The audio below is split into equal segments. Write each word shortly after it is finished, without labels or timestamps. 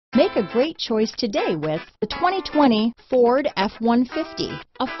Make a great choice today with the 2020 Ford F-150.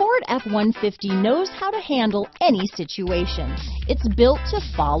 A Ford F-150 knows how to handle any situation. It's built to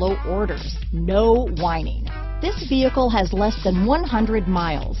follow orders, no whining. This vehicle has less than 100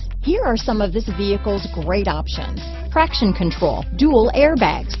 miles. Here are some of this vehicle's great options: traction control, dual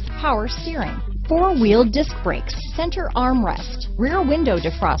airbags, power steering, four-wheel disc brakes, center armrest, rear window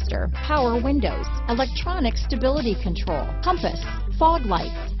defroster, power windows, electronic stability control, compass, fog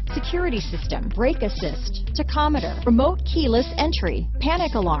lights, security system, brake assist, tachometer, remote keyless entry,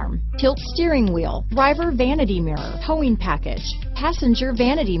 panic alarm, tilt steering wheel, driver vanity mirror, towing package, passenger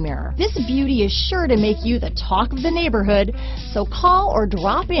vanity mirror. This beauty is sure to make you the talk of the neighborhood, so call or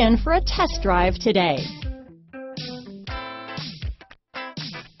drop in for a test drive today.